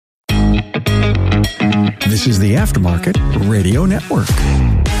This is the Aftermarket Radio Network.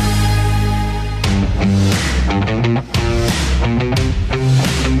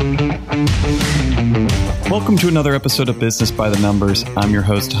 Welcome to another episode of Business by the Numbers. I'm your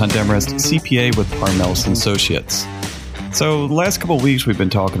host, Hunt Demarest, CPA with Parnells & Associates. So the last couple of weeks, we've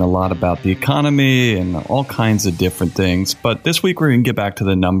been talking a lot about the economy and all kinds of different things. But this week, we're going to get back to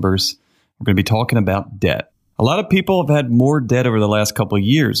the numbers. We're going to be talking about debt. A lot of people have had more debt over the last couple of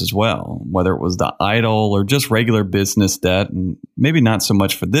years as well, whether it was the idle or just regular business debt. And maybe not so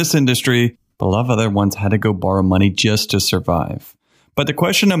much for this industry, but a lot of other ones had to go borrow money just to survive. But the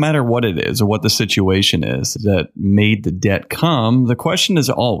question, no matter what it is or what the situation is that made the debt come, the question is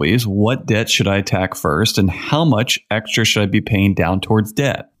always, what debt should I attack first and how much extra should I be paying down towards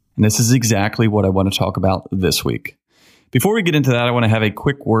debt? And this is exactly what I want to talk about this week. Before we get into that, I want to have a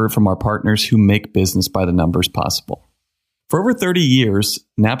quick word from our partners who make Business by the Numbers possible. For over 30 years,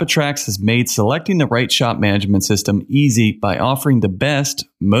 NapaTrax has made selecting the right shop management system easy by offering the best,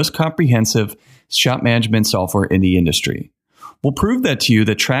 most comprehensive shop management software in the industry. We'll prove that to you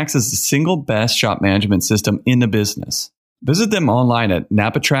that Trax is the single best shop management system in the business. Visit them online at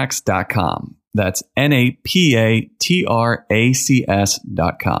napatrax.com. That's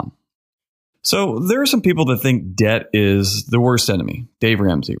NAPATRACS.com. So there are some people that think debt is the worst enemy, Dave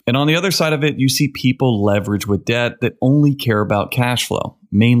Ramsey. And on the other side of it, you see people leverage with debt that only care about cash flow,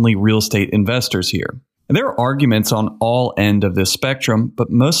 mainly real estate investors here. And there are arguments on all ends of this spectrum, but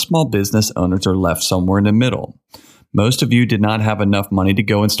most small business owners are left somewhere in the middle. Most of you did not have enough money to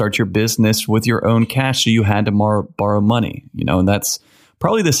go and start your business with your own cash, so you had to borrow money. And that's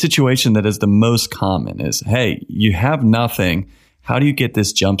probably the situation that is the most common is, hey, you have nothing. How do you get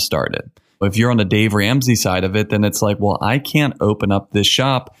this jump started? If you're on the Dave Ramsey side of it, then it's like, well, I can't open up this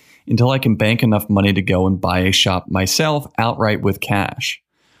shop until I can bank enough money to go and buy a shop myself outright with cash.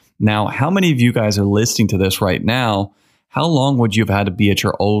 Now, how many of you guys are listening to this right now? How long would you have had to be at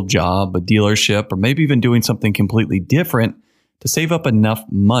your old job, a dealership, or maybe even doing something completely different to save up enough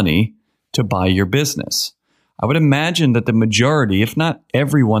money to buy your business? I would imagine that the majority, if not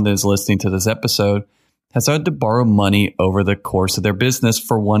everyone that is listening to this episode, has had to borrow money over the course of their business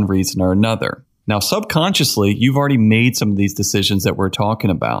for one reason or another. Now, subconsciously, you've already made some of these decisions that we're talking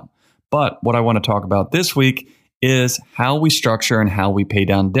about. But what I want to talk about this week is how we structure and how we pay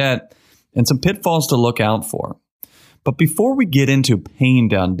down debt and some pitfalls to look out for. But before we get into paying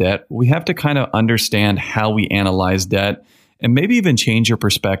down debt, we have to kind of understand how we analyze debt and maybe even change your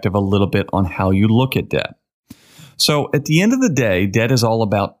perspective a little bit on how you look at debt. So at the end of the day, debt is all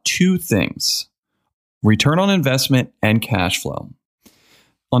about two things: return on investment and cash flow.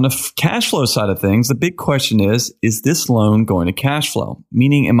 On the cash flow side of things, the big question is this loan going to cash flow?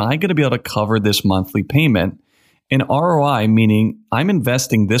 Meaning, am I going to be able to cover this monthly payment? And ROI, meaning I'm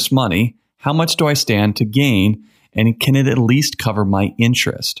investing this money, how much do I stand to gain? And can it at least cover my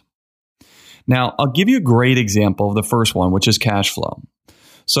interest? Now, I'll give you a great example of the first one, which is cash flow.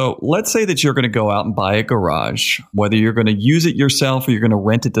 So let's say that you're going to go out and buy a garage. Whether you're going to use it yourself or you're going to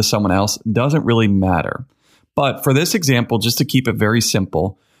rent it to someone else doesn't really matter. But for this example, just to keep it very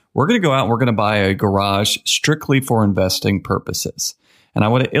simple, we're going to go out and we're going to buy a garage strictly for investing purposes. And I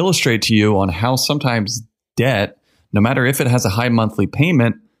want to illustrate to you on how sometimes debt, no matter if it has a high monthly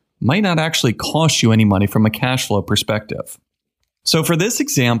payment, might not actually cost you any money from a cash flow perspective. So for this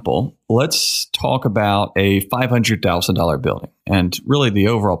example, let's talk about a $500,000 building. And really the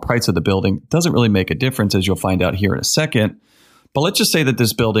overall price of the building doesn't really make a difference, as you'll find out here in a second. But let's just say that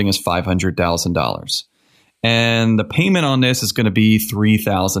this building is $500,000. And the payment on this is going to be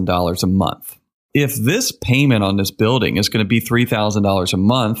 $3,000 a month. If this payment on this building is going to be $3,000 a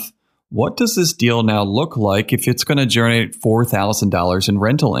month, what does this deal now look like if it's going to generate $4,000 in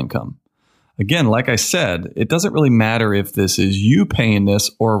rental income? Again, like I said, it doesn't really matter if this is you paying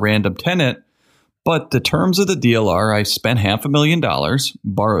this or a random tenant, but the terms of the deal are I spent $500,000,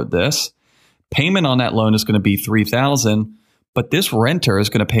 borrowed this, payment on that loan is going to be $3,000, but this renter is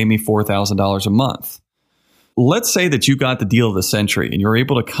going to pay me $4,000 a month. Let's say that you got the deal of the century and you're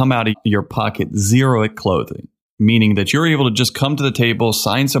able to come out of your pocket zero at clothing, meaning that you're able to just come to the table,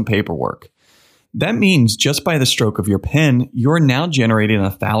 sign some paperwork. That means just by the stroke of your pen, you're now generating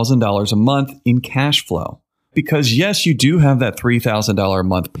 $1,000 a month in cash flow. Because yes, you do have that $3,000 a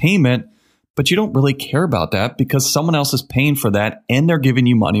month payment, but you don't really care about that because someone else is paying for that and they're giving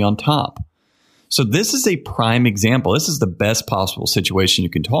you money on top. So this is a prime example. This is the best possible situation you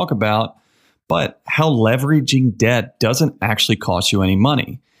can talk about, but how leveraging debt doesn't actually cost you any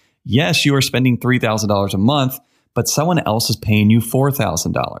money. Yes, you are spending $3,000 a month, but someone else is paying you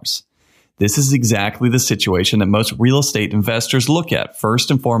 $4,000. This is exactly the situation that most real estate investors look at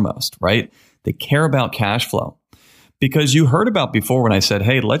first and foremost, right? They care about cash flow. Because you heard about before when I said,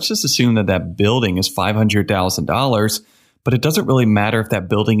 hey, let's just assume that that building is $500,000, but it doesn't really matter if that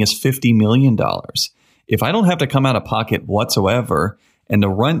building is $50 million. If I don't have to come out of pocket whatsoever and the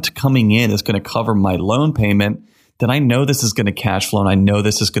rent coming in is going to cover my loan payment, then I know this is going to cash flow and I know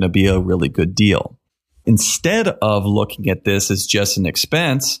this is going to be a really good deal. Instead of looking at this as just an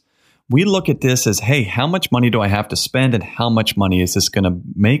expense, we look at this as, hey, how much money do I have to spend and how much money is this going to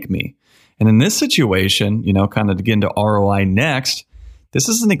make me? And in this situation, kind of to get into ROI next, this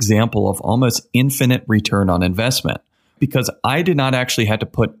is an example of almost infinite return on investment because I did not actually have to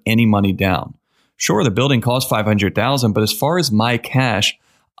put any money down. Sure, the building cost $500,000, but as far as my cash,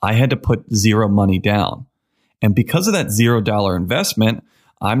 I had to put zero money down. And because of that $0 investment,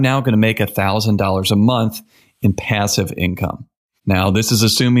 I'm now going to make $1,000 a month in passive income. Now, this is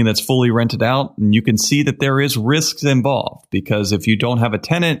assuming that's fully rented out, and you can see that there is risks involved because if you don't have a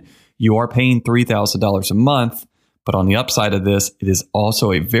tenant, you are paying $3,000 a month. But on the upside of this, it is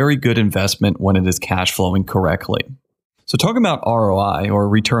also a very good investment when it is cash flowing correctly. So talking about ROI or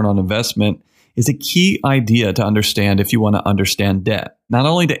return on investment is a key idea to understand if you want to understand debt. Not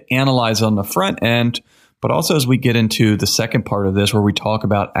only to analyze on the front end, but also as we get into the second part of this where we talk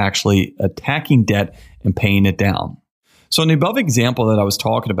about actually attacking debt and paying it down. So in the above example that I was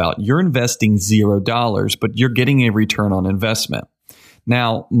talking about, you're investing $0, but you're getting a return on investment.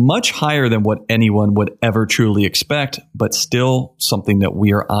 Now, much higher than what anyone would ever truly expect, but still something that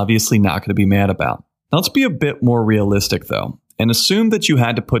we are obviously not going to be mad about. Now, let's be a bit more realistic though, and assume that you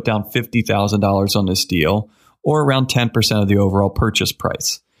had to put down $50,000 on this deal, or around 10% of the overall purchase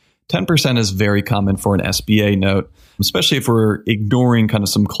price. 10% is very common for an SBA note, especially if we're ignoring kind of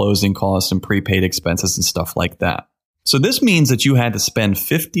some closing costs and prepaid expenses and stuff like that. So this means that you had to spend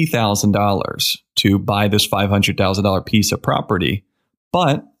 $50,000 to buy this $500,000 piece of property,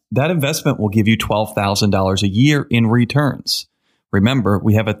 but that investment will give you $12,000 a year in returns. Remember,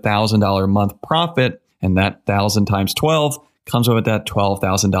 we have $1,000 a month profit, and that 1,000 times 12 comes with that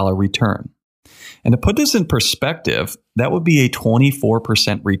 $12,000 return. And to put this in perspective, that would be a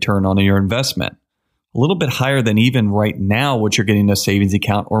 24% return on your investment. A little bit higher than even right now what you're getting in a savings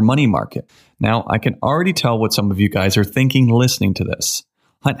account or money market. Now, I can already tell what some of you guys are thinking listening to this.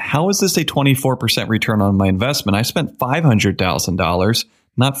 Hunt, how is this a 24% return on my investment? I spent $500,000,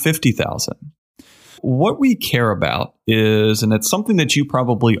 not $50,000. What we care about is, and it's something that you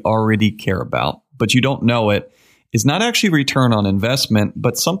probably already care about, but you don't know it, is not actually return on investment,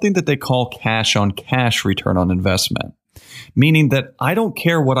 but something that they call cash on cash return on investment. Meaning that I don't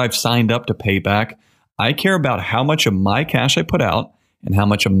care what I've signed up to pay back. I care about how much of my cash I put out and how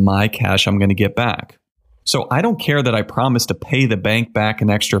much of my cash I'm going to get back. So I don't care that I promised to pay the bank back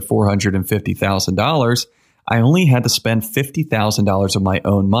an extra $450,000. I only had to spend $50,000 of my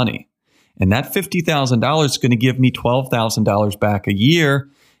own money. And that $50,000 is going to give me $12,000 back a year.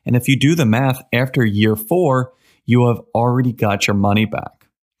 And if you do the math, after year 4, you have already got your money back.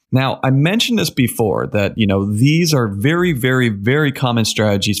 Now, I mentioned this before that, these are very, very, very common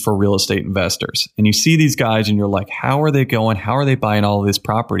strategies for real estate investors. And you see these guys and you're like, how are they going? How are they buying all of this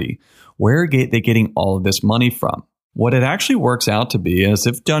property? Where are they getting all of this money from? What it actually works out to be is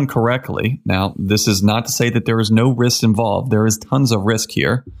if done correctly. Now, this is not to say that there is no risk involved. There is tons of risk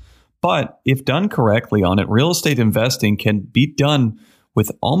here. But if done correctly on it, real estate investing can be done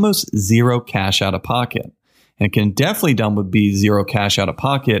with almost zero cash out of pocket. And it can definitely done with be zero cash out of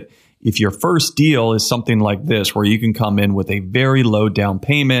pocket if your first deal is something like this, where you can come in with a very low down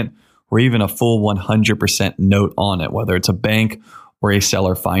payment or even a full 100% note on it, whether it's a bank or a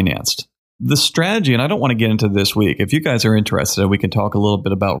seller financed. The strategy, and I don't want to get into this week. If you guys are interested, we can talk a little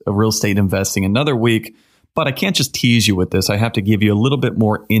bit about real estate investing another week, but I can't just tease you with this. I have to give you a little bit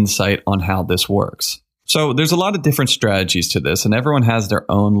more insight on how this works. So there's a lot of different strategies to this, and everyone has their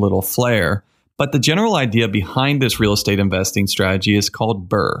own little flair. But the general idea behind this real estate investing strategy is called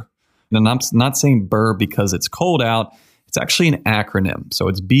BRRRR. And I'm not saying BRRRR because it's cold out. It's actually an acronym. So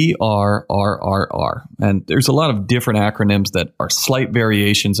it's BRRRR. And there's a lot of different acronyms that are slight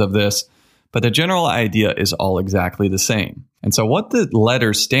variations of this, but the general idea is all exactly the same. And so what the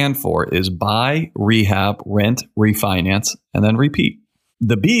letters stand for is buy, rehab, rent, refinance, and then repeat.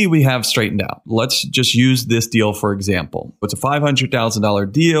 The B we have straightened out. Let's just use this deal for example. It's a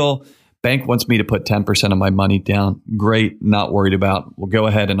 $500,000 deal. Bank wants me to put 10% of my money down. Great, not worried about. We'll go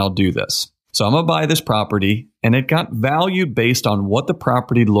ahead and I'll do this. So I'm going to buy this property, and it got valued based on what the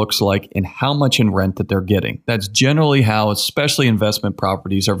property looks like and how much in rent that they're getting. That's generally how, especially investment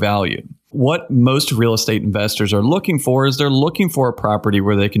properties, are valued. What most real estate investors are looking for is they're looking for a property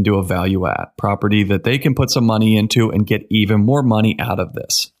where they can do a value add, property that they can put some money into and get even more money out of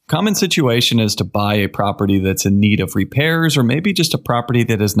this. Common situation is to buy a property that's in need of repairs, or maybe just a property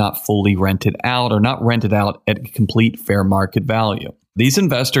that is not fully rented out or not rented out at complete fair market value. These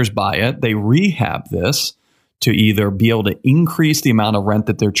investors buy it, they rehab this to either be able to increase the amount of rent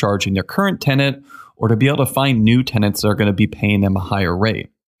that they're charging their current tenant, or to be able to find new tenants that are going to be paying them a higher rate.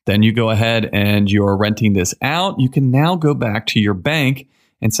 Then you go ahead and you're renting this out. You can now go back to your bank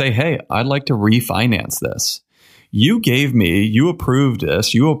and say, hey, I'd like to refinance this. You approved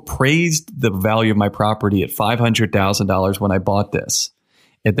this, you appraised the value of my property at $500,000 when I bought this.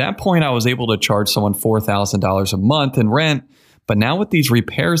 At that point, I was able to charge someone $4,000 a month in rent, but now with these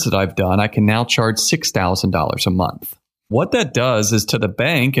repairs that I've done, I can now charge $6,000 a month. What that does is to the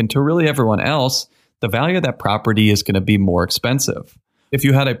bank and to really everyone else, the value of that property is going to be more expensive. If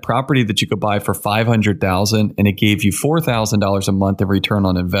you had a property that you could buy for $500,000 and it gave you $4,000 a month in return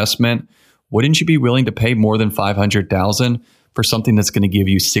on investment, wouldn't you be willing to pay more than $500,000 for something that's going to give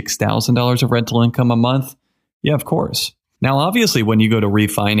you $6,000 of rental income a month? Yeah, of course. Now, obviously, when you go to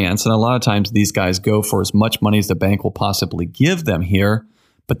refinance, and a lot of times these guys go for as much money as the bank will possibly give them here,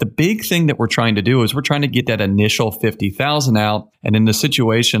 but the big thing that we're trying to do is we're trying to get that initial $50,000 out, and in the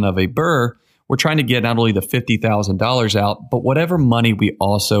situation of a BRRRR, we're trying to get not only the $50,000 out, but whatever money we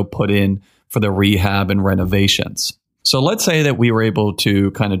also put in for the rehab and renovations. So let's say that we were able to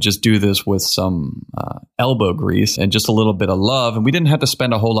kind of just do this with some elbow grease and just a little bit of love, and we didn't have to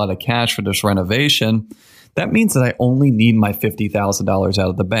spend a whole lot of cash for this renovation. That means that I only need my $50,000 out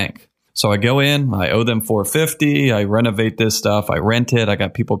of the bank. So I go in, I owe them $450, I renovate this stuff, I rent it, I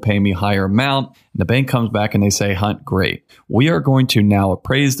got people paying me a higher amount, and the bank comes back and they say, Hunt, great. We are going to now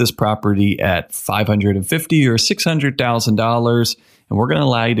appraise this property at $550,000 or $600,000, and we're going to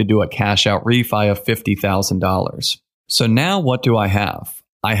allow you to do a cash out refi of $50,000. So now what do I have?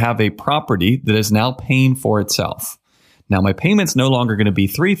 I have a property that is now paying for itself. Now my payment's no longer going to be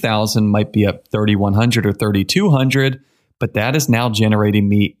 $3,000, might be up $3,100 or $3,200, but that is now generating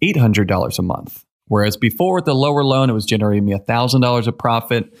me $800 a month. Whereas before with the lower loan, it was generating me $1,000 of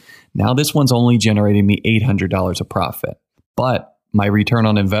profit. Now this one's only generating me $800 of profit. But my return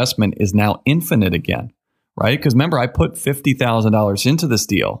on investment is now infinite again, right? Because remember, I put $50,000 into this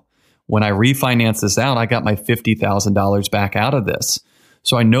deal. When I refinance this out, I got my $50,000 back out of this.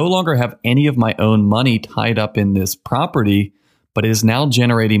 So I no longer have any of my own money tied up in this property, but it is now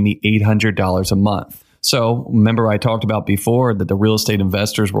generating me $800 a month. So remember I talked about before that the real estate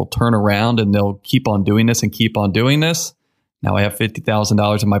investors will turn around and they'll keep on doing this and keep on doing this. Now I have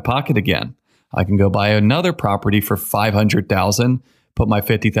 $50,000 in my pocket again. I can go buy another property for $500,000, put my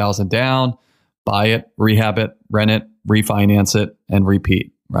 $50,000 down, buy it, rehab it, rent it, refinance it, and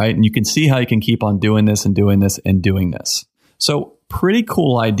repeat. Right? And you can see how you can keep on doing this and doing this and doing this. So pretty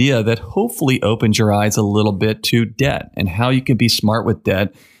cool idea that hopefully opens your eyes a little bit to debt and how you can be smart with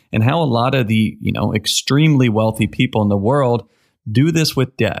debt and how a lot of the, extremely wealthy people in the world do this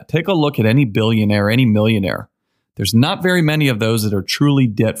with debt. Take a look at any billionaire, any millionaire. There's not very many of those that are truly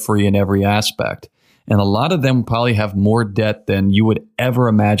debt-free in every aspect. And a lot of them probably have more debt than you would ever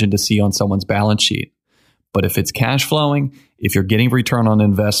imagine to see on someone's balance sheet. But if it's cash flowing, if you're getting return on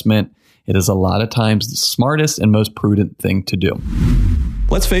investment, it is a lot of times the smartest and most prudent thing to do.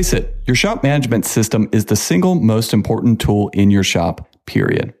 Let's face it, your shop management system is the single most important tool in your shop,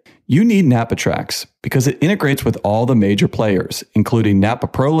 period. You need NapaTrax because it integrates with all the major players, including Napa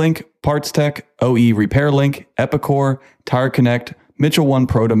ProLink, PartsTech, OE RepairLink, Epicor, Tire Connect, Mitchell 1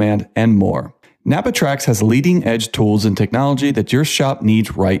 Pro Demand, and more. NapaTrax has leading-edge tools and technology that your shop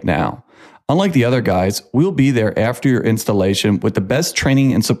needs right now. Unlike the other guys, we'll be there after your installation with the best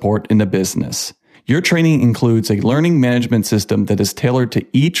training and support in the business. Your training includes a learning management system that is tailored to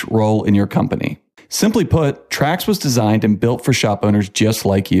each role in your company. Simply put, Trax was designed and built for shop owners just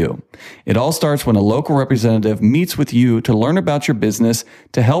like you. It all starts when a local representative meets with you to learn about your business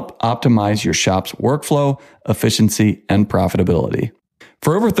to help optimize your shop's workflow, efficiency, and profitability.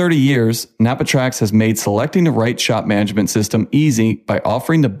 For over 30 years, NapaTrax has made selecting the right shop management system easy by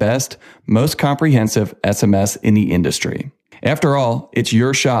offering the best, most comprehensive SMS in the industry. After all, it's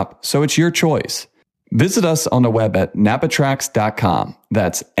your shop, so it's your choice. Visit us on the web at napatrax.com.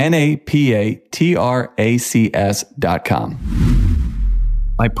 That's napatracs.com.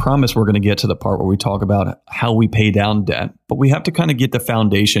 I promise we're going to get to the part where we talk about how we pay down debt, but we have to kind of get the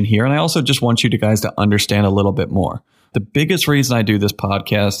foundation here. And I also just want you guys to understand a little bit more. The biggest reason I do this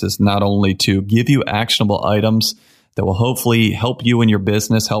podcast is not only to give you actionable items that will hopefully help you in your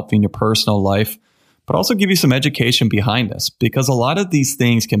business, help you in your personal life, but also give you some education behind this, because a lot of these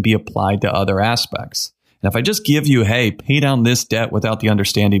things can be applied to other aspects. And if I just give you, hey, pay down this debt without the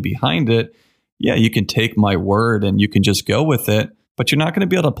understanding behind it, yeah, you can take my word and you can just go with it. but you're not going to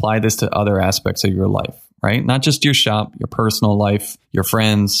be able to apply this to other aspects of your life, right? Not just your shop, your personal life, your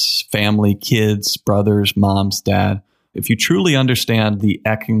friends, family, kids, brothers, moms, dad. If you truly understand the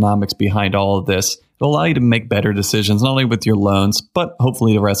economics behind all of this, it'll allow you to make better decisions, not only with your loans, but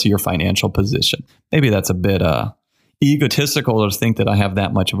hopefully the rest of your financial position. Maybe that's a bit egotistical to think that I have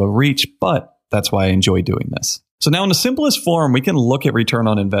that much of a reach, but that's why I enjoy doing this. So now in the simplest form, we can look at return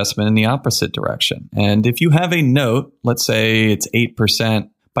on investment in the opposite direction. And if you have a note, let's say it's 8%,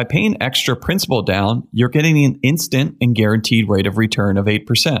 by paying extra principal down, you're getting an instant and guaranteed rate of return of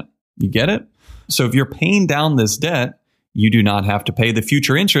 8%. You get it? So if you're paying down this debt, you do not have to pay the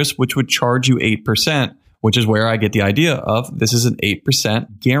future interest, which would charge you 8%, which is where I get the idea of this is an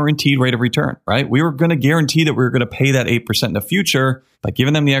 8% guaranteed rate of return, right? We were going to guarantee that we were going to pay that 8% in the future. By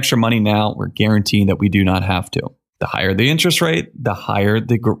giving them the extra money now, we're guaranteeing that we do not have to. The higher the interest rate, the higher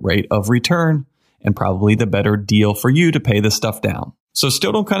the rate of return, and probably the better deal for you to pay this stuff down. So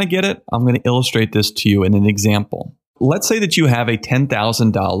still don't kind of get it? I'm going to illustrate this to you in an example. Let's say that you have a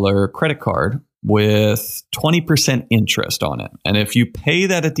 $10,000 credit card with 20% interest on it. And if you pay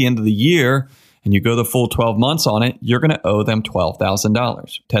that at the end of the year and you go the full 12 months on it, you're going to owe them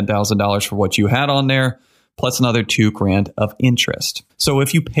 $12,000, $10,000 for what you had on there, plus another $2,000 of interest. So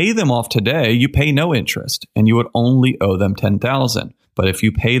if you pay them off today, you pay no interest and you would only owe them $10,000. But if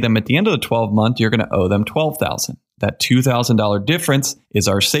you pay them at the end of the 12 month, you're going to owe them $12,000. That $2,000 difference is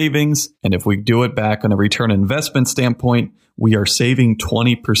our savings. And if we do it back on a return on investment standpoint, we are saving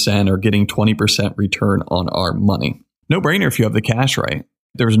 20% or getting 20% return on our money. No brainer if you have the cash right.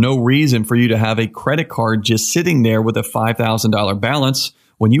 There's no reason for you to have a credit card just sitting there with a $5,000 balance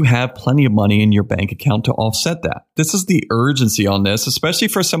when you have plenty of money in your bank account to offset that. This is the urgency on this, especially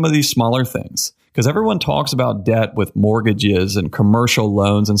for some of these smaller things. Because everyone talks about debt with mortgages and commercial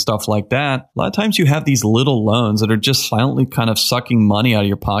loans and stuff like that. A lot of times you have these little loans that are just silently kind of sucking money out of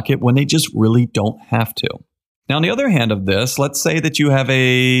your pocket when they just really don't have to. Now, on the other hand of this, let's say that you have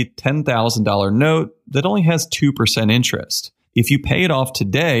a $10,000 note that only has 2% interest. If you pay it off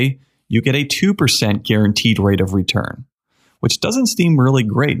today, you get a 2% guaranteed rate of return, which doesn't seem really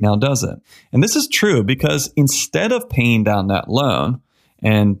great now, does it? And this is true because instead of paying down that loan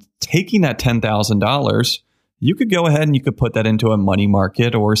and taking that $10,000, you could go ahead and you could put that into a money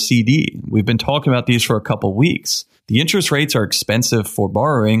market or CD. We've been talking about these for a couple weeks. The interest rates are expensive for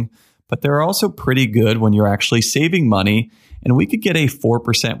borrowing, but they're also pretty good when you're actually saving money, and we could get a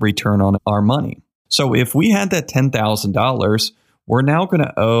 4% return on our money. So if we had that $10,000, we're now going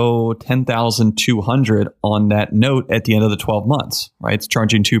to owe $10,200 on that note at the end of the 12 months, right? It's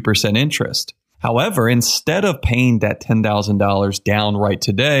charging 2% interest. However, instead of paying that $10,000 down right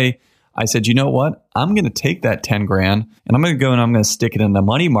today, I said, you know what? I'm going to take that $10,000 and I'm going to go and I'm going to stick it in the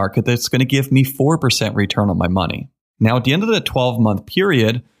money market that's going to give me 4% return on my money. Now, at the end of the 12-month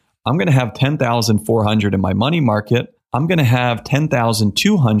period, I'm going to have $10,400 in my money market. I'm going to have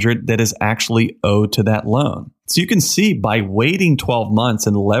 $10,200 that is actually owed to that loan. So you can see by waiting 12 months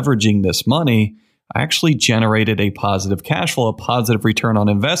and leveraging this money, I actually generated a positive cash flow, a positive return on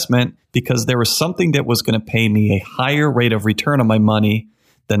investment, because there was something that was going to pay me a higher rate of return on my money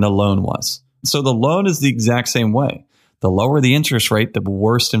than the loan was. So the loan is the exact same way. The lower the interest rate, the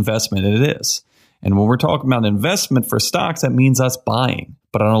worse investment it is. And when we're talking about investment for stocks, that means us buying.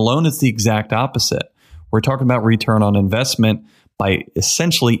 But on a loan, it's the exact opposite. We're talking about return on investment by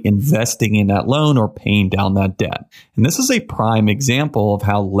essentially investing in that loan or paying down that debt. And this is a prime example of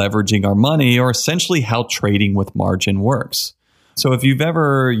how leveraging our money, or essentially how trading with margin works. So if you've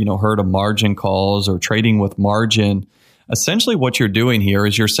ever, heard of margin calls or trading with margin, essentially what you're doing here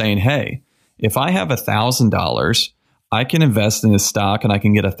is you're saying, hey, if I have $1,000, I can invest in this stock and I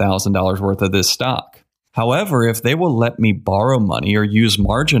can get $1,000 worth of this stock. However, if they will let me borrow money or use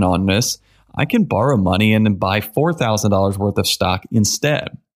margin on this, I can borrow money and then buy $4,000 worth of stock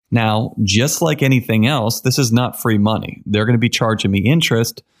instead. Now, just like anything else, this is not free money. They're going to be charging me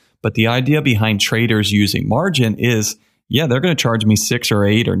interest, but the idea behind traders using margin is, they're going to charge me 6 or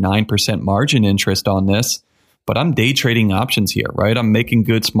 8 or 9% margin interest on this, but I'm day trading options here, right? I'm making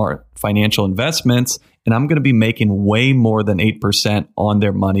good, smart financial investments, and I'm going to be making way more than 8% on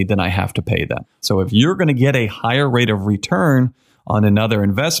their money than I have to pay them. So if you're going to get a higher rate of return on another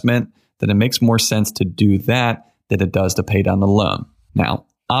investment, then it makes more sense to do that than it does to pay down the loan. Now,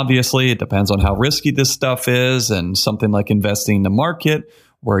 obviously, it depends on how risky this stuff is, and something like investing in the market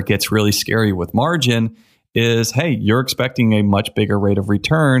where it gets really scary with margin is, hey, you're expecting a much bigger rate of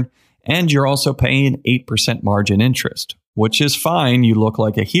return, and you're also paying 8% margin interest, which is fine. You look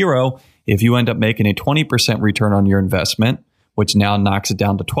like a hero if you end up making a 20% return on your investment, which now knocks it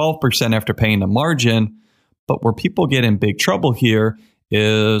down to 12% after paying the margin. But where people get in big trouble here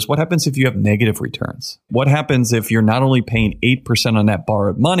is what happens if you have negative returns? What happens if you're not only paying 8% on that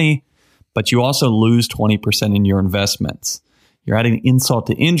borrowed money, but you also lose 20% in your investments? You're adding insult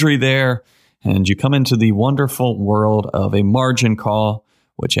to injury there, and you come into the wonderful world of a margin call,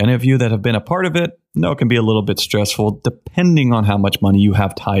 which any of you that have been a part of it know can be a little bit stressful depending on how much money you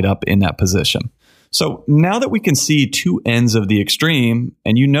have tied up in that position. So now that we can see two ends of the extreme,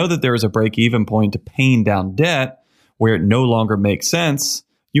 and you know that there is a break-even point to paying down debt where it no longer makes sense,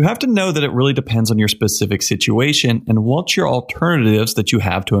 you have to know that it really depends on your specific situation and what's your alternatives that you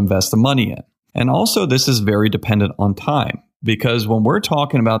have to invest the money in. And also, this is very dependent on time, because when we're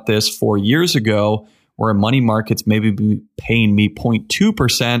talking about this 4 years ago, where money markets maybe be paying me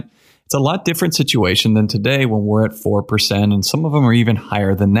 0.2%, it's a lot different situation than today when we're at 4%, and some of them are even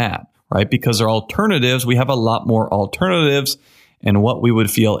higher than that, right? Because our alternatives, we have a lot more alternatives and what we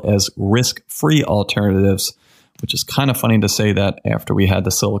would feel as risk-free alternatives, which is kind of funny to say that after we had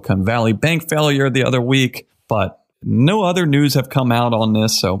the Silicon Valley Bank failure the other week, but no other news have come out on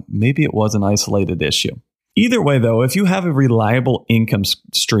this, so maybe it was an isolated issue. Either way, though, if you have a reliable income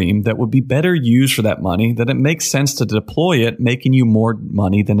stream that would be better used for that money, then it makes sense to deploy it, making you more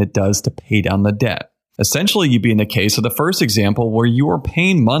money than it does to pay down the debt. Essentially, you'd be in the case of the first example where you are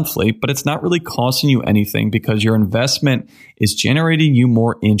paying monthly, but it's not really costing you anything because your investment is generating you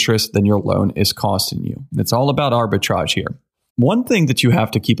more interest than your loan is costing you. It's all about arbitrage here. One thing that you have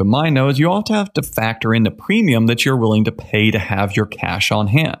to keep in mind, though, is you also have to factor in the premium that you're willing to pay to have your cash on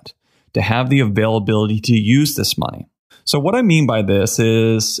hand, to have the availability to use this money. So what I mean by this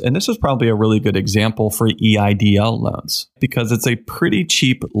is, and this is probably a really good example for EIDL loans, because it's a pretty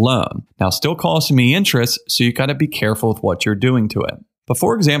cheap loan. Now, still costing me interest, so you got to be careful with what you're doing to it. But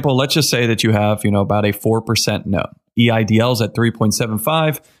for example, let's just say that you have, about a 4% note. EIDL is at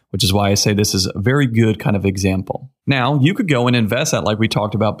 3.75, which is why I say this is a very good kind of example. Now, you could go and invest that like we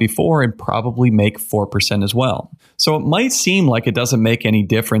talked about before and probably make 4% as well. So it might seem like it doesn't make any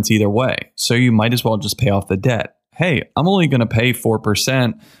difference either way. So you might as well just pay off the debt. Hey, I'm only going to pay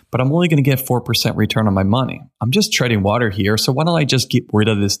 4%, but I'm only going to get 4% return on my money. I'm just treading water here, so why don't I just get rid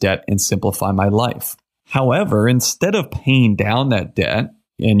of this debt and simplify my life? However, instead of paying down that debt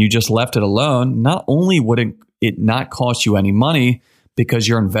and you just left it alone, not only would it not cost you any money because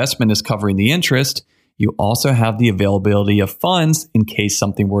your investment is covering the interest, you also have the availability of funds in case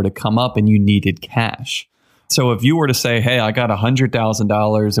something were to come up and you needed cash. So if you were to say, hey, I got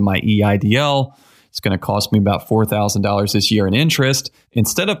 $100,000 in my EIDL, it's going to cost me about $4,000 this year in interest.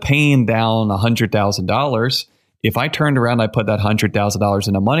 Instead of paying down $100,000, if I turned around and I put that $100,000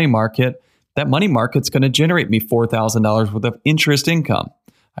 in a money market, that money market's going to generate me $4,000 worth of interest income.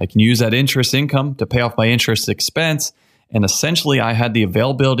 I can use that interest income to pay off my interest expense. And essentially, I had the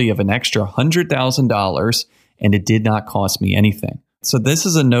availability of an extra $100,000 and it did not cost me anything. So this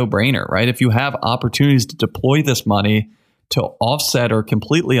is a no-brainer, right? If you have opportunities to deploy this money to offset or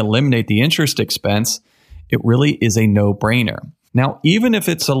completely eliminate the interest expense, it really is a no-brainer. Now, even if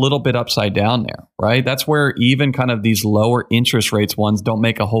it's a little bit upside down there, right? That's where even kind of these lower interest rates ones don't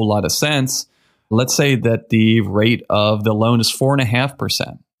make a whole lot of sense. Let's say that the rate of the loan is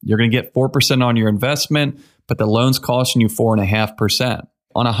 4.5%. You're going to get 4% on your investment, but the loan's costing you 4.5%.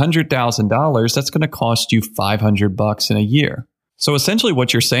 On $100,000, that's going to cost you $500 in a year. So essentially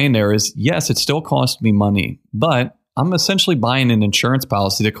what you're saying there is, yes, it still costs me money, but I'm essentially buying an insurance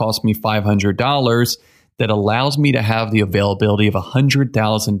policy that costs me $500 that allows me to have the availability of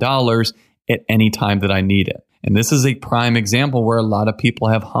 $100,000 at any time that I need it. And this is a prime example where a lot of people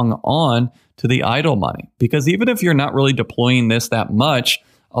have hung on to the idle money, because even if you're not really deploying this that much,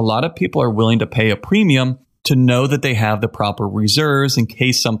 a lot of people are willing to pay a premium to know that they have the proper reserves in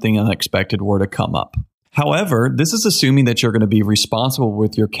case something unexpected were to come up. However, this is assuming that you're going to be responsible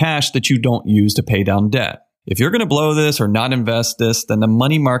with your cash that you don't use to pay down debt. If you're going to blow this or not invest this, then the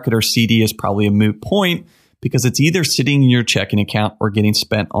money market or CD is probably a moot point because it's either sitting in your checking account or getting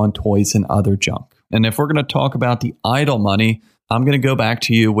spent on toys and other junk. And if we're going to talk about the idle money, I'm going to go back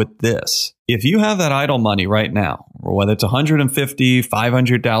to you with this. If you have that idle money right now, or whether it's $150,000,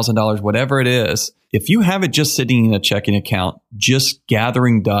 $500,000, whatever it is, if you have it just sitting in a checking account, just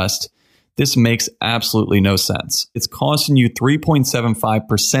gathering dust, this makes absolutely no sense. It's costing you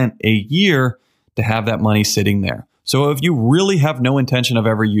 3.75% a year to have that money sitting there. So if you really have no intention of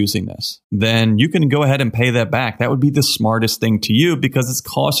ever using this, then you can go ahead and pay that back. That would be the smartest thing to you because it's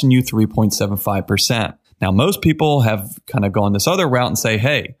costing you 3.75%. Now, most people have kind of gone this other route and say,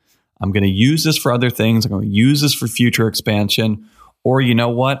 hey, I'm going to use this for other things. I'm going to use this for future expansion. Or you know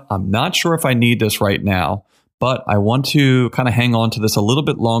what? I'm not sure if I need this right now, but I want to kind of hang on to this a little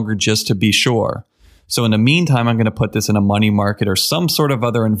bit longer just to be sure. So in the meantime, I'm going to put this in a money market or some sort of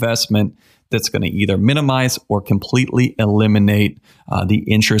other investment that's going to either minimize or completely eliminate the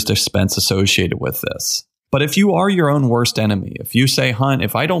interest expense associated with this. But if you are your own worst enemy, if you say, Hunt,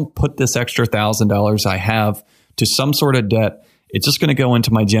 if I don't put this extra $1,000 I have to some sort of debt, it's just going to go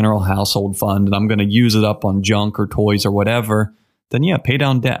into my general household fund and I'm going to use it up on junk or toys or whatever, then yeah, pay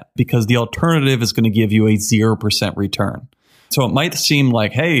down debt, because the alternative is going to give you a 0% return. So it might seem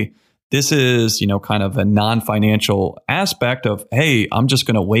like, hey, this is, kind of a non-financial aspect of, hey, I'm just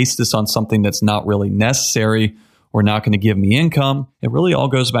going to waste this on something that's not really necessary or not going to give me income. It really all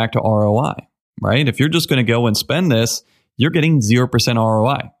goes back to ROI, right? If you're just going to go and spend this, you're getting 0%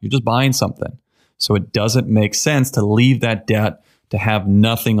 ROI. You're just buying something. So it doesn't make sense to leave that debt to have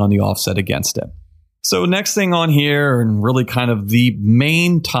nothing on the offset against it. So next thing on here, and really kind of the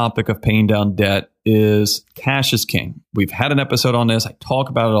main topic of paying down debt, is cash is king. We've had an episode on this. I talk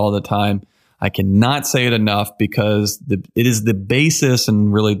about it all the time. I cannot say it enough because it is the basis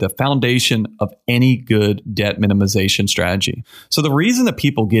and really the foundation of any good debt minimization strategy. So the reason that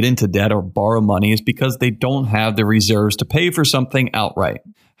people get into debt or borrow money is because they don't have the reserves to pay for something outright.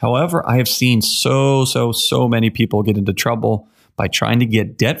 However, I have seen so many people get into trouble by trying to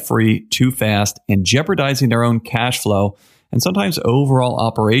get debt-free too fast and jeopardizing their own cash flow and sometimes overall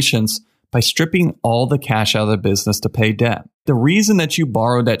operations by stripping all the cash out of the business to pay debt. The reason that you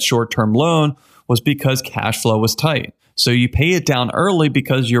borrowed that short-term loan was because cash flow was tight. So you pay it down early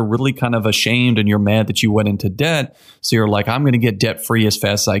because you're really kind of ashamed and you're mad that you went into debt. So you're like, I'm going to get debt-free as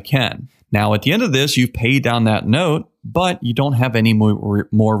fast as I can. Now, at the end of this, you've paid down that note, but you don't have any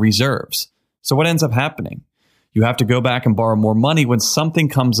more reserves. So what ends up happening? You have to go back and borrow more money when something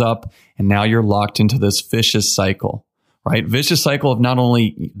comes up, and now you're locked into this vicious cycle, right? Vicious cycle of not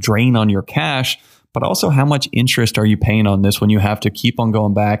only drain on your cash, but also how much interest are you paying on this when you have to keep on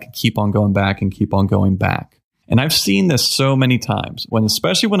going back, keep on going back, and keep on going back. And I've seen this so many times,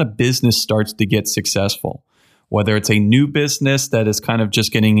 especially when a business starts to get successful, whether it's a new business that is kind of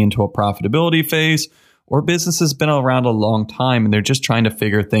just getting into a profitability phase, or business has been around a long time and they're just trying to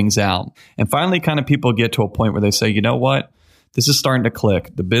figure things out. And finally, kind of people get to a point where they say, you know what? This is starting to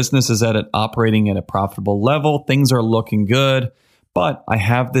click. The business is operating at a profitable level. Things are looking good, but I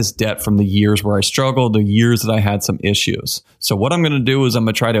have this debt from the years where I struggled, the years that I had some issues. So what I'm going to do is I'm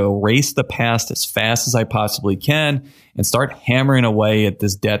going to try to erase the past as fast as I possibly can and start hammering away at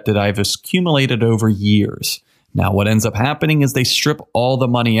this debt that I've accumulated over years. Now, what ends up happening is they strip all the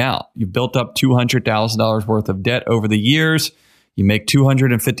money out. You've built up $200,000 worth of debt over the years. You make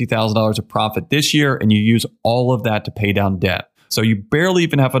 $250,000 of profit this year, and you use all of that to pay down debt. So you barely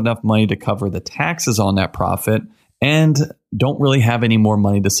even have enough money to cover the taxes on that profit and don't really have any more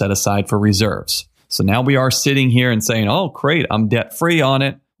money to set aside for reserves. So now we are sitting here and saying, oh, great, I'm debt free on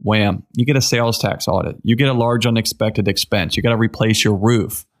it. Wham, you get a sales tax audit. You get a large unexpected expense. You got to replace your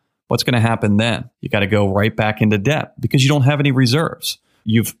roof. What's going to happen then? You got to go right back into debt because you don't have any reserves.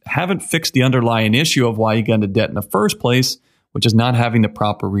 You haven't fixed the underlying issue of why you got into debt in the first place, which is not having the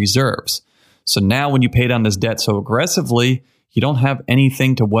proper reserves. So now when you pay down this debt so aggressively, you don't have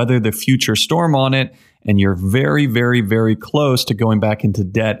anything to weather the future storm on it, and you're very, very, very close to going back into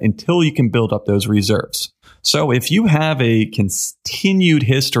debt until you can build up those reserves. So if you have a continued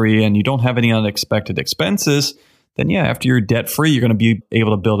history and you don't have any unexpected expenses, then yeah, after you're debt free, you're going to be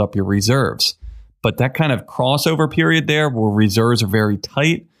able to build up your reserves. But that kind of crossover period there where reserves are very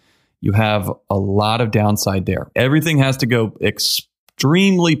tight, you have a lot of downside there. Everything has to go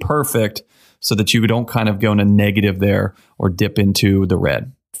extremely perfect so that you don't kind of go into negative there or dip into the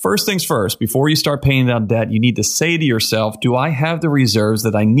red. First things first, before you start paying down debt, you need to say to yourself, do I have the reserves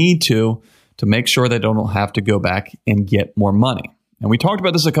that I need to make sure that I don't have to go back and get more money? And we talked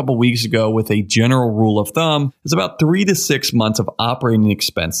about this a couple weeks ago with a general rule of thumb. It's about 3 to 6 months of operating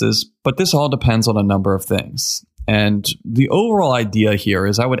expenses, but this all depends on a number of things. And the overall idea here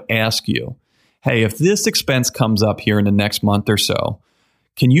is I would ask you, hey, if this expense comes up here in the next month or so,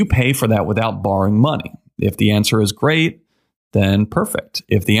 can you pay for that without borrowing money? If the answer is great, then perfect.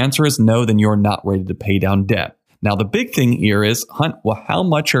 If the answer is no, then you're not ready to pay down debt. Now, the big thing here is, Hunt, well, how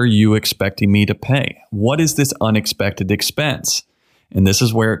much are you expecting me to pay? What is this unexpected expense? And this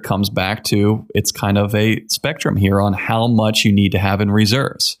is where it comes back to, it's kind of a spectrum here on how much you need to have in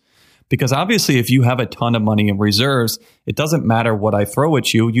reserves. Because obviously, if you have a ton of money in reserves, it doesn't matter what I throw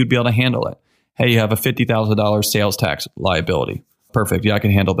at you, you'd be able to handle it. Hey, you have a $50,000 sales tax liability. Perfect. Yeah, I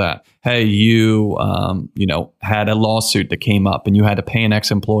can handle that. Hey, you had a lawsuit that came up and you had to pay an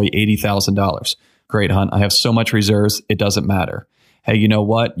ex-employee $80,000. Great, Hunt. I have so much reserves, it doesn't matter. Hey, you know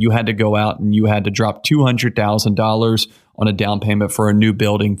what? You had to go out and you had to drop $200,000 on a down payment for a new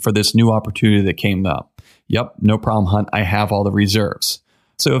building for this new opportunity that came up. Yep, no problem, Hunt. I have all the reserves.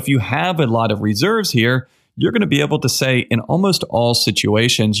 So if you have a lot of reserves here, you're going to be able to say in almost all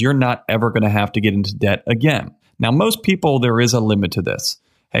situations, you're not ever going to have to get into debt again. Now, most people, there is a limit to this.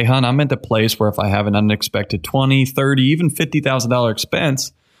 Hey, Hunt, I'm at the place where if I have an unexpected $20, $30, even $50,000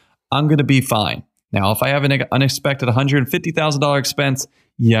 expense, I'm going to be fine. Now, if I have an unexpected $150,000 expense,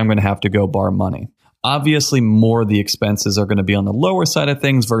 yeah, I'm going to have to go borrow money. Obviously, more of the expenses are going to be on the lower side of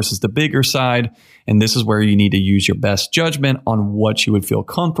things versus the bigger side. And this is where you need to use your best judgment on what you would feel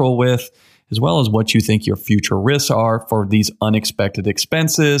comfortable with, as well as what you think your future risks are for these unexpected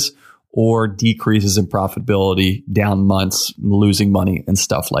expenses or decreases in profitability, down months, losing money, and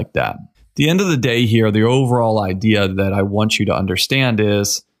stuff like that. At the end of the day here, the overall idea that I want you to understand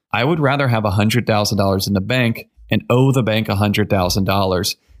is I would rather have $100,000 in the bank and owe the bank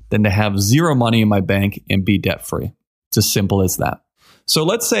 $100,000 than to have zero money in my bank and be debt-free. It's as simple as that. So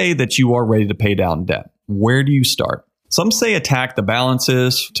let's say that you are ready to pay down debt. Where do you start? Some say attack the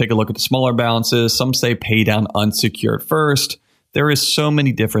balances, take a look at the smaller balances. Some say pay down unsecured first. There is so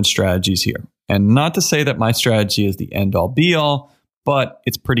many different strategies here. And not to say that my strategy is the end all be all, but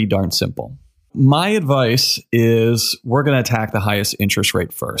it's pretty darn simple. My advice is we're going to attack the highest interest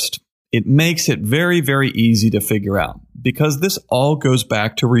rate first. It makes it very, very easy to figure out because this all goes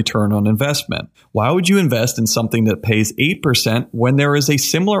back to return on investment. Why would you invest in something that pays 8% when there is a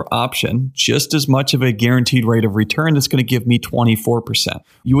similar option, just as much of a guaranteed rate of return that's going to give me 24%?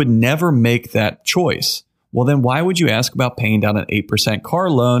 You would never make that choice. Well, then why would you ask about paying down an 8% car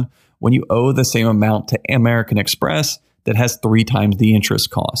loan when you owe the same amount to American Express that has 3 times the interest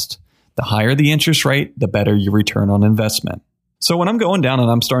cost? The higher the interest rate, the better your return on investment. So when I'm going down and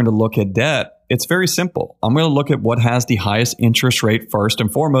I'm starting to look at debt, it's very simple. I'm going to look at what has the highest interest rate first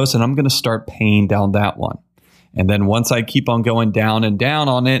and foremost, and I'm going to start paying down that one. And then once I keep on going down and down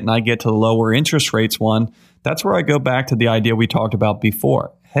on it and I get to the lower interest rates one, that's where I go back to the idea we talked about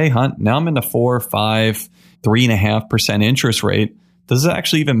before. Hey, Hunt, now I'm in the 4, 5, 3.5% interest rate. Does it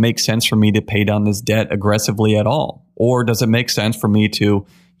actually even make sense for me to pay down this debt aggressively at all? Or does it make sense for me to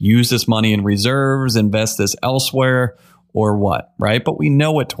use this money in reserves, invest this elsewhere, or what, right? But we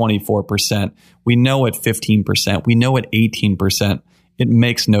know at 24%, we know at 15%, we know at 18%, it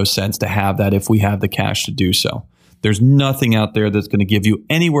makes no sense to have that if we have the cash to do so. There's nothing out there that's going to give you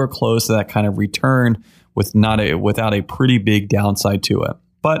anywhere close to that kind of return without a pretty big downside to it.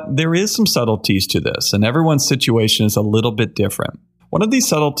 But there is some subtleties to this, and everyone's situation is a little bit different. One of these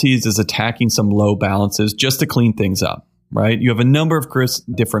subtleties is attacking some low balances just to clean things up, right? You have a number of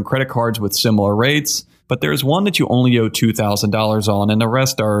different credit cards with similar rates, but there's one that you only owe $2,000 on, and the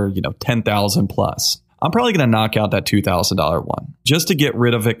rest are, $10,000 plus. I'm probably going to knock out that $2,000 one just to get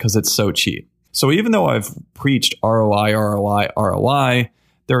rid of it because it's so cheap. So even though I've preached ROI, ROI, ROI,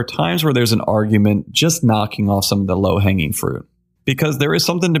 there are times where there's an argument just knocking off some of the low-hanging fruit. Because there is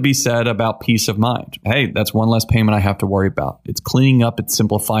something to be said about peace of mind. Hey, that's one less payment I have to worry about. It's cleaning up, it's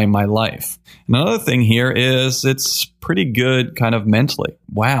simplifying my life. Another thing here is it's pretty good kind of mentally.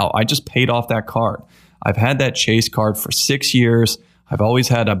 Wow, I just paid off that card. I've had that Chase card for 6 years. I've always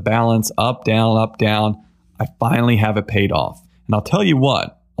had a balance up, down, up, down. I finally have it paid off. And I'll tell you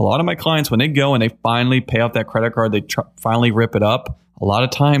what, a lot of my clients, when they go and they finally pay off that credit card, they finally rip it up. A lot of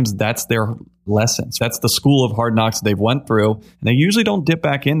times that's their lessons. That's the school of hard knocks they've went through. And they usually don't dip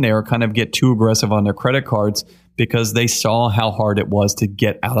back in there or kind of get too aggressive on their credit cards because they saw how hard it was to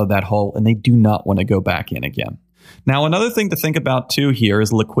get out of that hole and they do not want to go back in again. Now, another thing to think about too here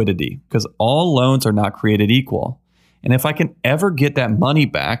is liquidity because all loans are not created equal. And if I can ever get that money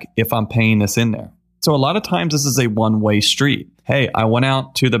back if I'm paying this in there. So a lot of times this is a one-way street. Hey, I went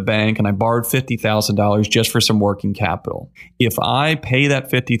out to the bank and I borrowed $50,000 just for some working capital. If I pay that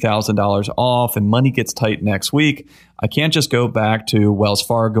 $50,000 off and money gets tight next week, I can't just go back to Wells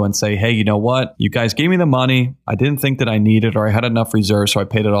Fargo and say, hey, you know what? You guys gave me the money. I didn't think that I needed or I had enough reserves, so I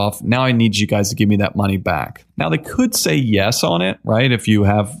paid it off. Now I need you guys to give me that money back. Now they could say yes on it, right? If you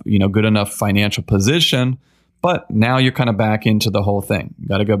have, good enough financial position. But now you're kind of back into the whole thing.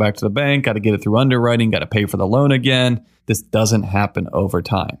 Got to go back to the bank, got to get it through underwriting, got to pay for the loan again. This doesn't happen over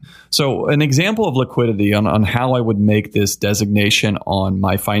time. So an example of liquidity on how I would make this designation on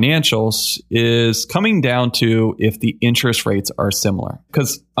my financials is coming down to if the interest rates are similar.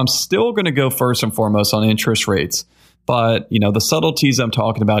 Because I'm still going to go first and foremost on interest rates. But, the subtleties I'm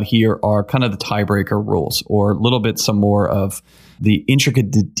talking about here are kind of the tiebreaker rules or a little bit some more of the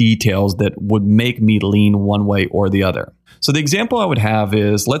intricate details that would make me lean one way or the other. So the example I would have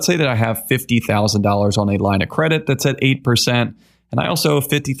is, let's say that I have $50,000 on a line of credit that's at 8%, And I also owe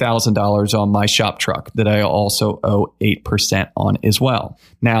 $50,000 on my shop truck that I also owe 8% on as well.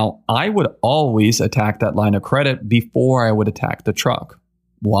 Now, I would always attack that line of credit before I would attack the truck.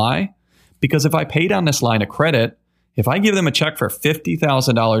 Why? Because if I pay down this line of credit, if I give them a check for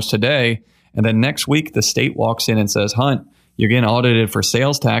 $50,000 today, and then next week the state walks in and says, Hunt, you're getting audited for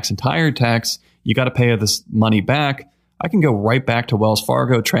sales tax and tire tax, you got to pay this money back, I can go right back to Wells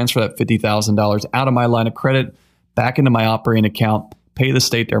Fargo, transfer that $50,000 out of my line of credit, back into my operating account, pay the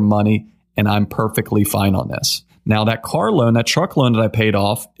state their money, and I'm perfectly fine on this. Now, that car loan, that truck loan that I paid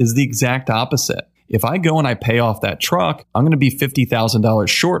off is the exact opposite. If I go and I pay off that truck, I'm going to be $50,000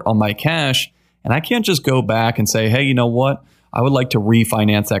 short on my cash, and I can't just go back and say, hey, you know what? I would like to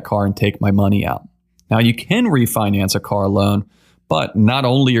refinance that car and take my money out. Now, you can refinance a car loan, but not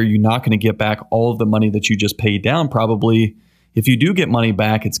only are you not going to get back all of the money that you just paid down, probably, if you do get money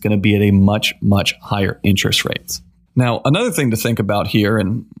back, it's going to be at a much, much higher interest rate. Now, another thing to think about here,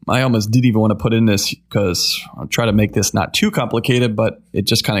 and I almost didn't even want to put in this because I'll try to make this not too complicated, but it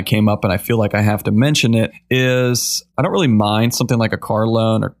just kind of came up and I feel like I have to mention it, is I don't really mind something like a car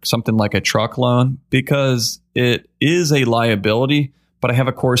loan or something like a truck loan because it is a liability, but I have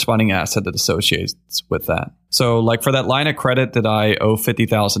a corresponding asset that associates with that. So like for that line of credit that I owe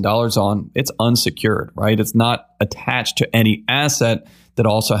 $50,000 on, it's unsecured, right? It's not attached to any asset that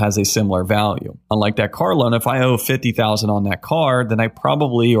also has a similar value. Unlike that car loan, if I owe $50,000 on that car, then I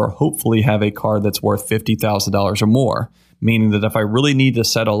probably or hopefully have a car that's worth $50,000 or more, meaning that if I really need to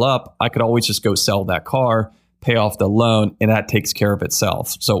settle up, I could always just go sell that car, pay off the loan, and that takes care of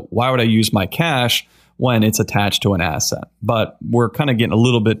itself. So why would I use my cash when it's attached to an asset? But we're kind of getting a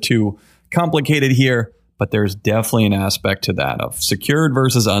little bit too complicated here, but there's definitely an aspect to that of secured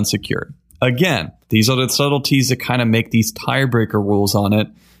versus unsecured. Again, these are the subtleties that kind of make these tiebreaker rules on it.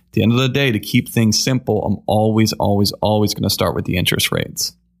 At the end of the day, to keep things simple, I'm always going to start with the interest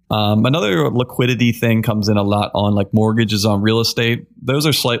rates. Another liquidity thing comes in a lot on like mortgages on real estate. Those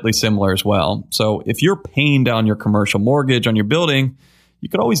are slightly similar as well. So if you're paying down your commercial mortgage on your building, you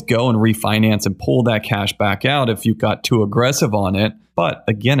could always go and refinance and pull that cash back out if you got too aggressive on it. But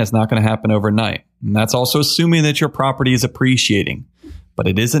again, it's not going to happen overnight. And that's also assuming that your property is appreciating. But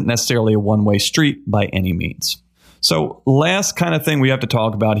it isn't necessarily a one-way street by any means. So last kind of thing we have to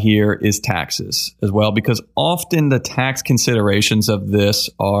talk about here is taxes as well, because often the tax considerations of this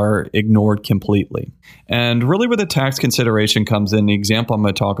are ignored completely. And really where the tax consideration comes in, the example I'm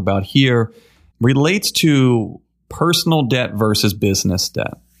going to talk about here relates to personal debt versus business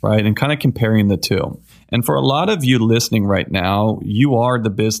debt, right? And kind of comparing the two. And for a lot of you listening right now, you are the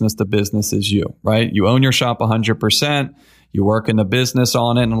business is you, right? You own your shop 100%. You work in a business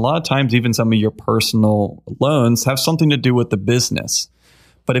on it. And a lot of times, even some of your personal loans have something to do with the business.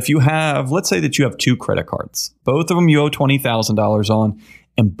 But if you have, let's say that you have two credit cards, both of them you owe $20,000 on,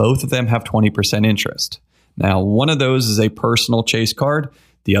 and both of them have 20% interest. Now, one of those is a personal Chase card.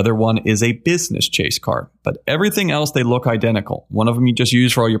 The other one is a business Chase card. But everything else, they look identical. One of them you just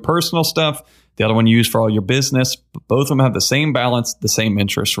use for all your personal stuff. The other one you use for all your business. But both of them have the same balance, the same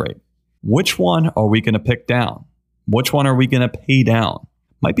interest rate. Which one are we going to pick down? Which one are we going to pay down?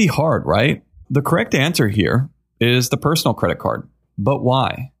 Might be hard, right? The correct answer here is the personal credit card. But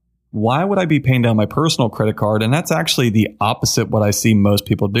why? Why would I be paying down my personal credit card? And that's actually the opposite what I see most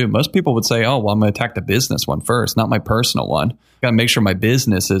people do. Most people would say, oh, well, I'm going to attack the business one first, not my personal one. Got to make sure my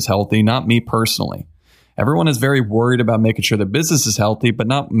business is healthy, not me personally. Everyone is very worried about making sure their business is healthy, but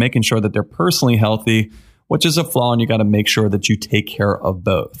not making sure that they're personally healthy, which is a flaw, and you got to make sure that you take care of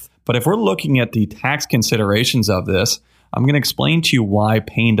both. But if we're looking at the tax considerations of this, I'm going to explain to you why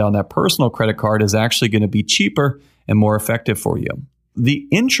paying down that personal credit card is actually going to be cheaper and more effective for you. The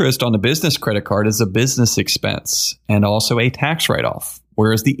interest on the business credit card is a business expense and also a tax write-off,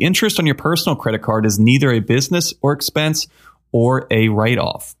 whereas the interest on your personal credit card is neither a business or expense or a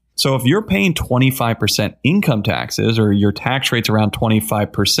write-off. So if you're paying 25% income taxes or your tax rate's around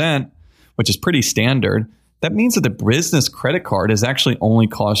 25%, which is pretty standard, that means that the business credit card is actually only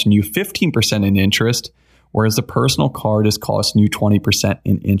costing you 15% in interest, whereas the personal card is costing you 20%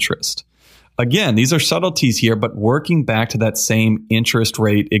 in interest. Again, these are subtleties here, but working back to that same interest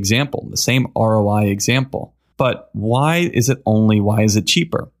rate example, the same ROI example. But why is it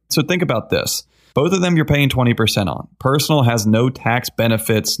cheaper? So think about this. Both of them you're paying 20% on. Personal has no tax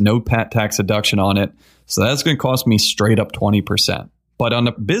benefits, no tax deduction on it. So that's going to cost me straight up 20%. But on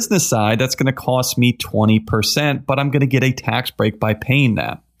the business side, that's going to cost me 20%, but I'm going to get a tax break by paying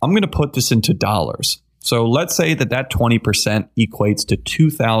that. I'm going to put this into dollars. So let's say that 20% equates to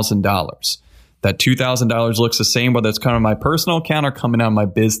 $2,000. That $2,000 looks the same whether it's coming out of my personal account or coming out of my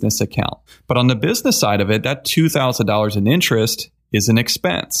business account. But on the business side of it, that $2,000 in interest is an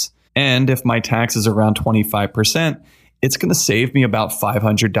expense. And if my tax is around 25%, it's going to save me about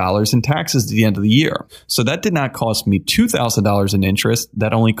 $500 in taxes at the end of the year. So that did not cost me $2,000 in interest.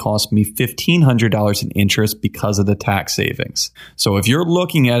 That only cost me $1,500 in interest because of the tax savings. So if you're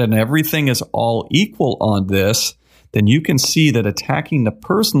looking at it and everything is all equal on this, then you can see that attacking the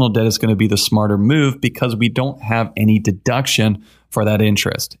personal debt is going to be the smarter move because we don't have any deduction for that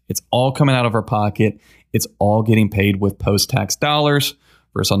interest. It's all coming out of our pocket. It's all getting paid with post-tax dollars.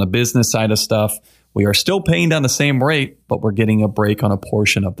 Versus on the business side of stuff, we are still paying down the same rate, but we're getting a break on a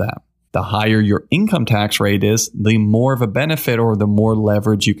portion of that. The higher your income tax rate is, the more of a benefit or the more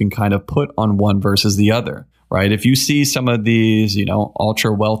leverage you can kind of put on one versus the other, right? If you see some of these,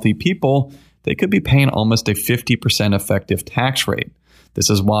 ultra wealthy people, they could be paying almost a 50% effective tax rate. This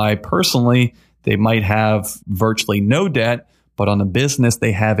is why personally, they might have virtually no debt, but on a business,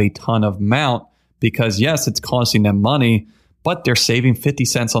 they have a ton of amount because yes, it's costing them money, but they're saving 50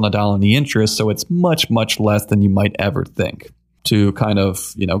 cents on the dollar in the interest. So it's much, much less than you might ever think. To kind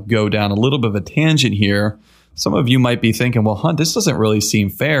of, go down a little bit of a tangent here, some of you might be thinking, well, Hunt, this doesn't really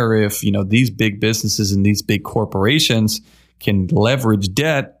seem fair if, these big businesses and these big corporations can leverage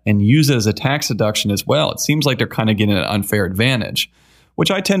debt and use it as a tax deduction as well. It seems like they're kind of getting an unfair advantage,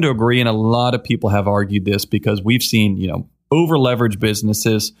 which I tend to agree. And a lot of people have argued this because we've seen, over-leveraged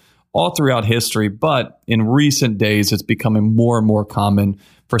businesses all throughout history, but in recent days, it's becoming more and more common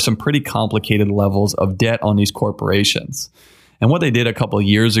for some pretty complicated levels of debt on these corporations. And what they did a couple of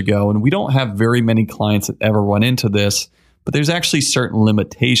years ago, and we don't have very many clients that ever run into this, but there's actually certain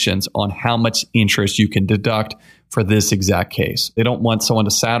limitations on how much interest you can deduct for this exact case. They don't want someone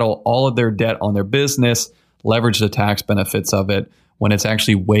to saddle all of their debt on their business, leverage the tax benefits of it, when it's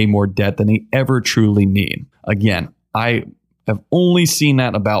actually way more debt than they ever truly need. Again, I have only seen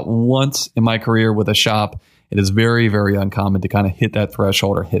that about once in my career with a shop. It is very, very uncommon to kind of hit that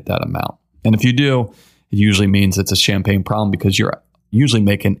threshold or hit that amount. And if you do, it usually means it's a champagne problem because you're usually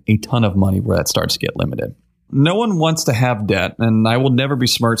making a ton of money where that starts to get limited. No one wants to have debt, and I will never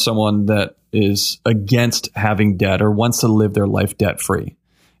besmirch someone that is against having debt or wants to live their life debt-free.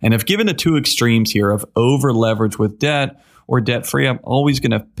 And if given the two extremes here of over-leverage with debt or debt-free, I'm always going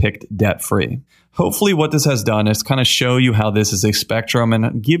to pick debt-free. Hopefully what this has done is kind of show you how this is a spectrum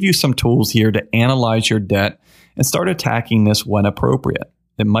and give you some tools here to analyze your debt and start attacking this when appropriate.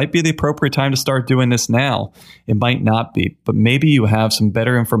 It might be the appropriate time to start doing this now. It might not be, but maybe you have some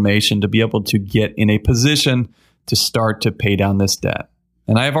better information to be able to get in a position to start to pay down this debt.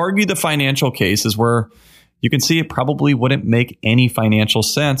 And I have argued the financial cases where you can see it probably wouldn't make any financial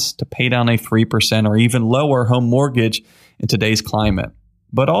sense to pay down a 3% or even lower home mortgage in today's climate.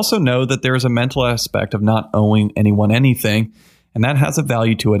 But also know that there is a mental aspect of not owing anyone anything, and that has a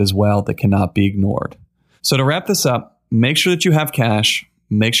value to it as well that cannot be ignored. So to wrap this up, make sure that you have cash,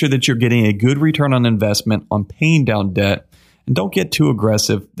 make sure that you're getting a good return on investment on paying down debt, and don't get too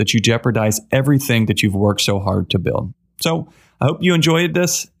aggressive that you jeopardize everything that you've worked so hard to build. So I hope you enjoyed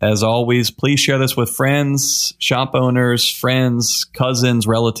this. As always, please share this with friends, shop owners, friends, cousins,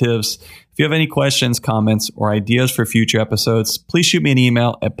 relatives. If you have any questions, comments, or ideas for future episodes, please shoot me an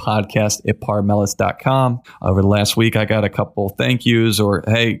email at podcast@parmelis.com. Over the last week, I got a couple thank yous or,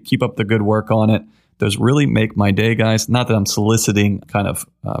 hey, keep up the good work on it. Those really make my day, guys. Not that I'm soliciting kind of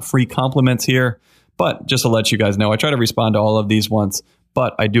free compliments here, but just to let you guys know, I try to respond to all of these ones,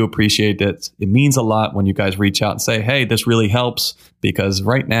 but I do appreciate it. It means a lot when you guys reach out and say, hey, this really helps, because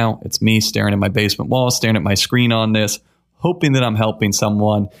right now it's me staring at my basement wall, staring at my screen on this, hoping that I'm helping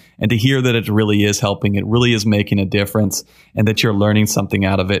someone, and to hear that it really is helping, it really is making a difference, and that you're learning something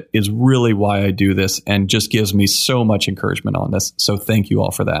out of it is really why I do this, and just gives me so much encouragement on this. So thank you all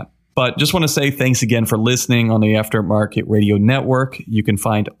for that. But just want to say thanks again for listening on the Aftermarket Radio Network. You can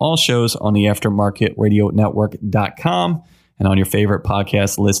find all shows on the aftermarketradionetwork.com and on your favorite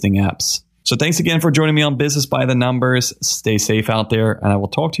podcast listening apps. So thanks again for joining me on Business by the Numbers. Stay safe out there, and I will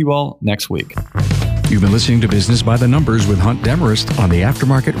talk to you all next week. You've been listening to Business by the Numbers with Hunt Demarest on the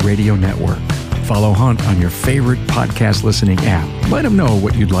Aftermarket Radio Network. Follow Hunt on your favorite podcast listening app. Let him know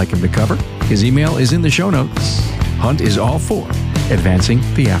what you'd like him to cover. His email is in the show notes. Hunt is all for advancing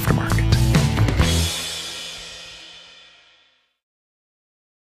the aftermarket.